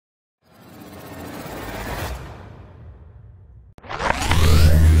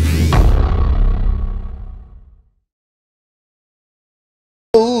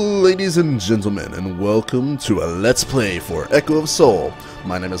ladies and gentlemen, and welcome to a Let's Play for Echo of Soul.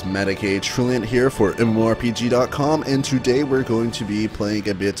 My name is Medicaid Trilliant here for MMORPG.com, and today we're going to be playing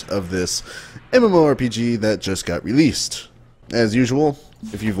a bit of this MMORPG that just got released. As usual,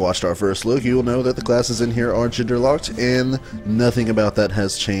 if you've watched our first look, you'll know that the classes in here are gender locked, and nothing about that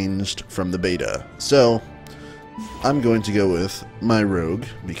has changed from the beta. So, I'm going to go with my rogue,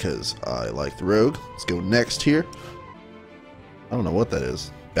 because I like the rogue. Let's go next here. I don't know what that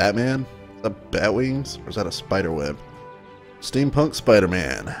is. Batman? Is that bat wings? Or is that a spider web? Steampunk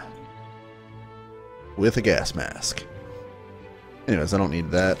Spider-Man. With a gas mask. Anyways, I don't need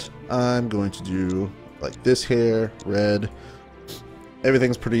that. I'm going to do like this hair, red.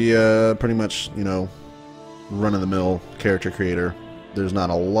 Everything's pretty much, you know, run-of-the-mill character creator. There's not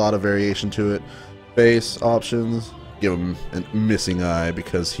a lot of variation to it. Face options. Give him a missing eye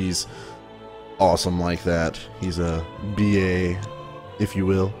because he's awesome like that. He's a BA, if you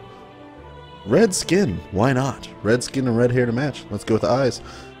will. Red skin, why not? Red skin and red hair to match. Let's go with the eyes.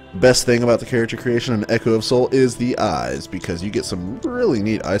 Best thing about the character creation in Echo of Soul is the eyes, because you get some really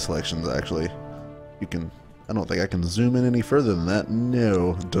neat eye selections, actually. You can... I don't think I can zoom in any further than that.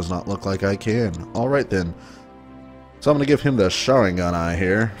 No, does not look like I can. Alright then. So I'm going to give him the Sharingan eye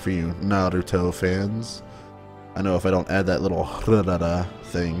here, for you Naruto fans. I know if I don't add that little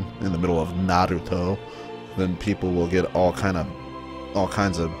thing in the middle of Naruto, then people will get all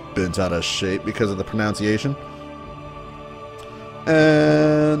kinds of bent out of shape because of the pronunciation.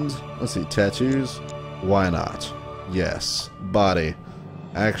 And let's see, tattoos. Why not? Yes. Body.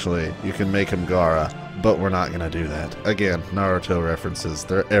 Actually, you can make him Gaara, but we're not gonna do that. Again, Naruto references,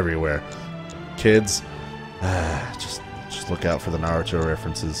 they're everywhere. Kids, just look out for the Naruto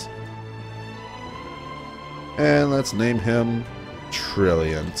references. And let's name him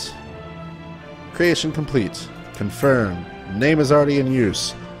Trilliant. Creation complete. Confirm. Name is already in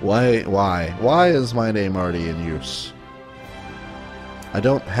use. Why is my name already in use? I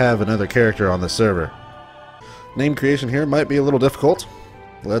don't have another character on the server. Name creation here might be a little difficult.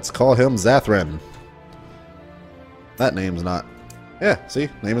 Let's call him Zathran. That name's not... Yeah, see?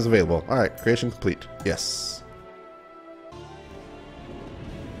 Name is available. Alright, creation complete. Yes.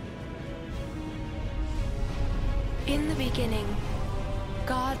 In the beginning,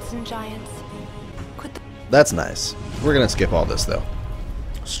 gods and giants could... That's nice. We're gonna skip all this, though.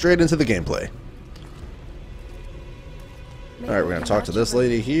 Straight into the gameplay. Alright, we're gonna talk to this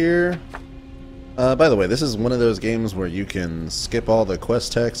lady here. By the way, this is one of those games where you can skip all the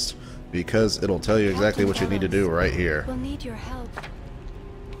quest text because it'll tell you exactly what you need to do right here. We'll need your help.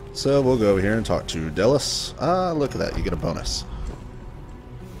 So we'll go over here and talk to Delos. Look at that, you get a bonus.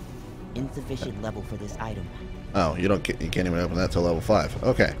 Insufficient level for this item. Oh, you can't even open that till level 5.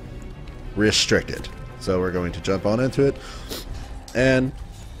 Okay. Restricted. So we're going to jump on into it. And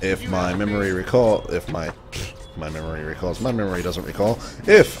if my memory recall, my memory doesn't recall.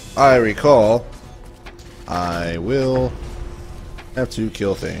 If I recall, I will have to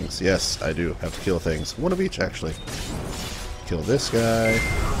kill things. Yes, I do have to kill things. One of each, actually. Kill this guy.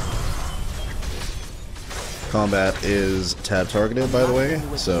 Combat is tab targeted, by the way,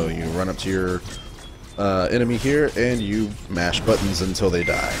 so you run up to your enemy here and you mash buttons until they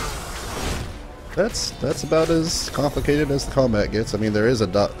die. That's about as complicated as the combat gets. I mean, there is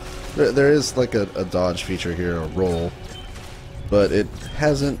there is like a dodge feature here, a roll, but it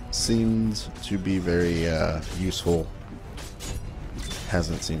hasn't seemed to be very useful.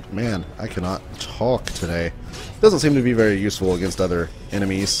 Hasn't seemed. Man, I cannot talk today. Doesn't seem to be very useful against other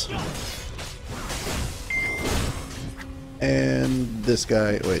enemies. And this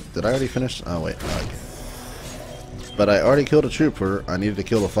guy, wait, did I already finish? Oh wait, okay. But I already killed a trooper. I needed to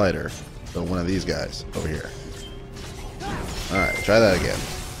kill a fighter. So one of these guys over here. Alright, try that again.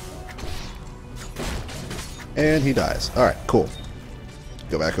 And he dies. Alright, cool.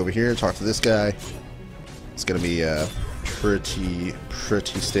 Go back over here, talk to this guy. It's gonna be pretty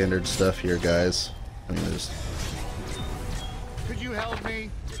standard stuff here, guys. I mean, there's... Could you help me?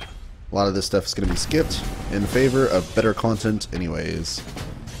 A lot of this stuff is going to be skipped in favor of better content anyways.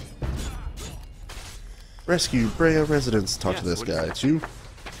 Rescue Brea residents. Talk to this guy too.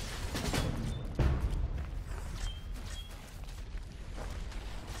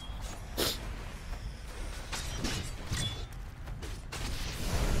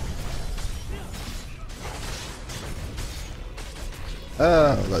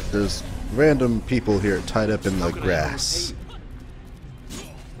 Look, there's random people here tied up in the grass.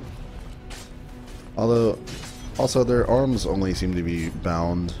 Although, also their arms only seem to be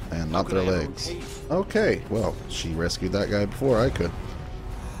bound and not their legs. Okay, well, she rescued that guy before I could.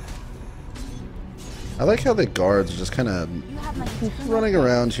 I like how the guards are just kind of running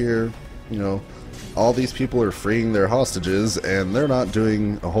around here. You know, all these people are freeing their hostages, and they're not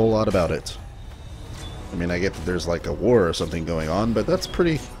doing a whole lot about it. I mean, I get that there's like a war or something going on, but that's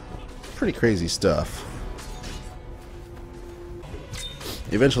pretty crazy stuff.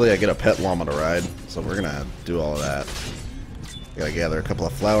 Eventually I get a pet llama to ride, so we're gonna do all of that. Gotta gather a couple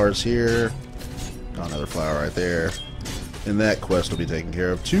of flowers here. Got another flower right there. And that quest will be taken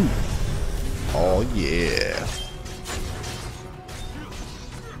care of too. Oh yeah.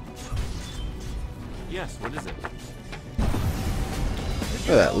 Yes, what is it? Look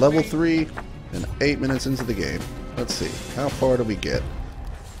at that, level 3 and 8 minutes into the game. Let's see, how far do we get?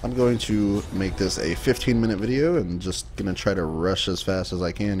 I'm going to make this a 15-minute video and just gonna try to rush as fast as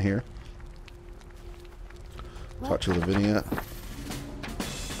I can here. Talk to Lavinia.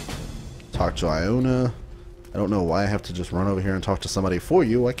 Talk to Iona. I don't know why I have to just run over here and talk to somebody for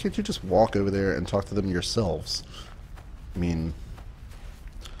you. Why can't you just walk over there and talk to them yourselves? I mean,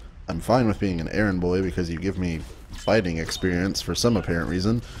 I'm fine with being an errand boy because you give me fighting experience for some apparent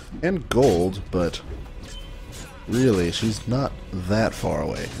reason and gold, but really, she's not that far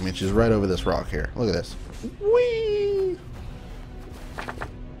away. I mean, she's right over this rock here. Look at this. Whee!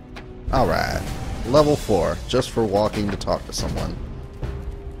 Alright. Level 4, just for walking to talk to someone.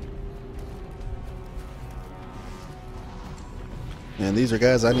 And these are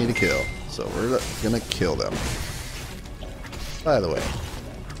guys I need to kill, so we're gonna kill them. By the way.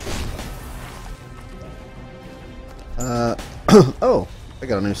 Oh, I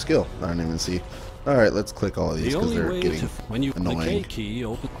got a new skill. I didn't even see. Alright, let's click all of these because they're getting annoying. Key,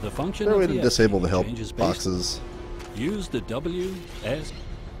 open the function Is there a way of to the disable the help changes based- boxes? Use the WS.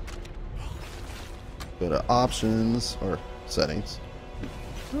 Go to options or settings.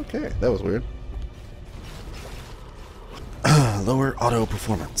 Okay, that was weird. Lower auto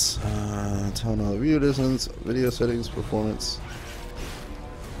performance. Tone on the view distance, video settings, performance.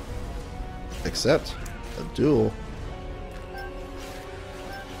 Accept a duel.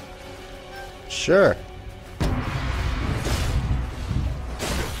 Sure.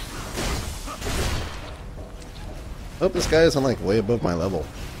 Hope this guy isn't like way above my level,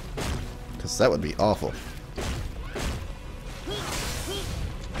 because that would be awful.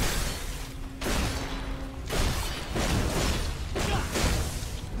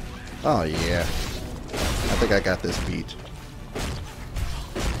 Oh yeah, I think I got this beat.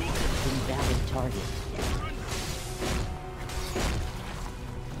 Invalid target.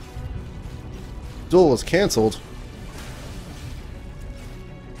 Duel was cancelled.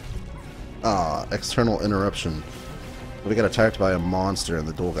 Ah, external interruption. We got attacked by a monster and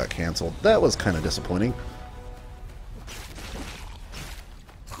the duel got cancelled. That was kind of disappointing.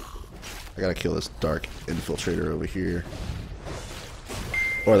 I gotta kill this dark infiltrator over here.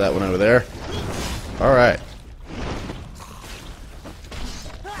 Or that one over there. Alright.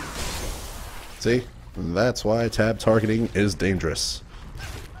 See? And that's why tab targeting is dangerous.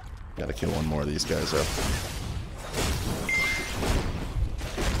 Gotta kill one more of these guys up.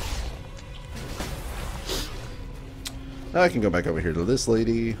 Now I can go back over here to this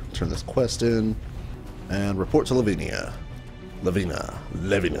lady, turn this quest in, and report to Lavinia. Lavina.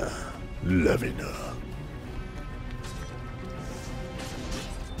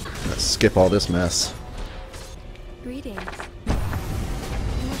 Let's skip all this mess. Greetings. Look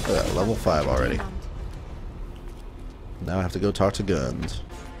at that, level 5 already. Now I have to go talk to Guns.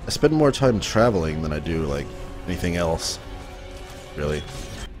 I spend more time traveling than I do, like, anything else. Really.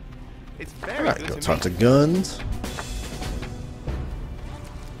 It's very Alright, good go to talk meet to Guns.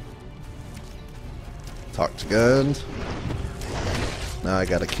 Talk to Guns. Now I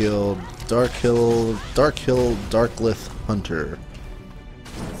gotta kill Darklith Hunter.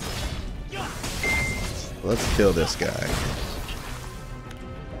 Let's kill this guy.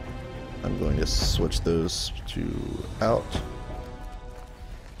 I'm going to switch those two out.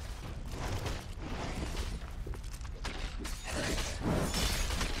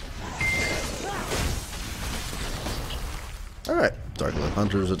 Alright, Darklith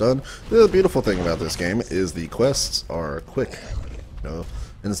Hunters are done. The beautiful thing about this game is the quests are quick. You know,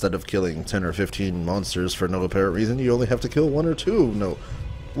 instead of killing 10 or 15 monsters for no apparent reason, you only have to kill one or two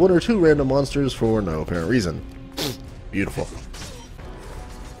random monsters for no apparent reason. Beautiful.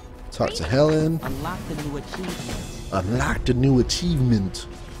 Talk to Helen. Unlock the new achievement. Unlock the new achievement.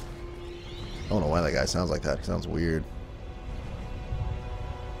 I don't know why that guy sounds like that. He sounds weird.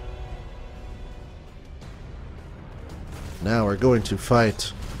 Now we're going to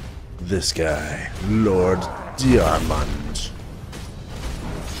fight this guy, Lord Diamond.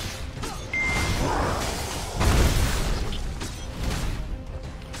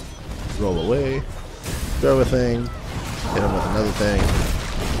 Roll away. throw a thing, hit him with another thing.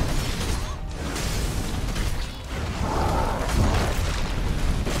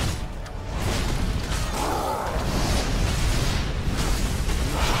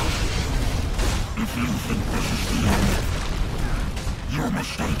 You're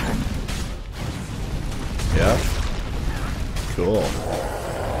mistaken. Yeah. Cool.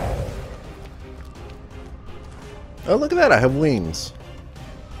 Oh, look at that, I have wings.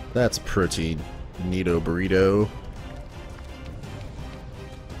 That's pretty neato burrito.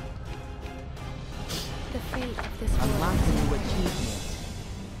 The fate of this Unlock world. the new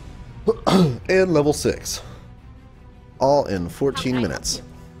achievement. And level 6. All in 14 minutes.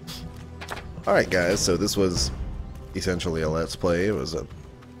 Alright guys, so this was essentially a Let's Play. It was a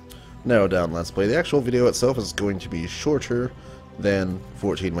narrowed down Let's Play. The actual video itself is going to be shorter than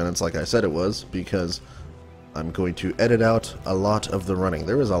 14 minutes like I said it was, because I'm going to edit out a lot of the running.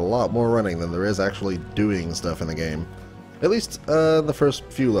 There is a lot more running than there is actually doing stuff in the game. At least the first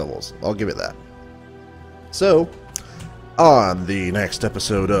few levels. I'll give it that. So, on the next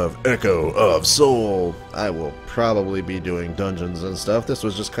episode of Echo of Soul, I will probably be doing dungeons and stuff. This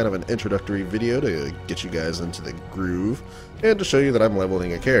was just kind of an introductory video to get you guys into the groove and to show you that I'm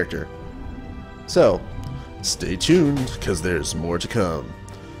leveling a character. So, stay tuned, because there's more to come.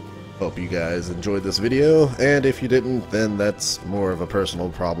 Hope you guys enjoyed this video, and if you didn't, then that's more of a personal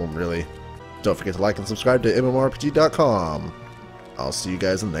problem, really. Don't forget to like and subscribe to MMORPG.com. I'll see you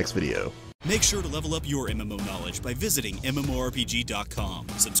guys in the next video. Make sure to level up your MMO knowledge by visiting MMORPG.com,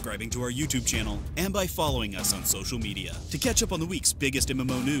 subscribing to our YouTube channel, and by following us on social media. To catch up on the week's biggest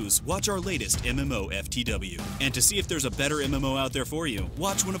MMO news, watch our latest MMO FTW. And to see if there's a better MMO out there for you,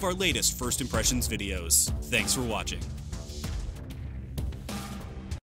 watch one of our latest First Impressions videos. Thanks for watching.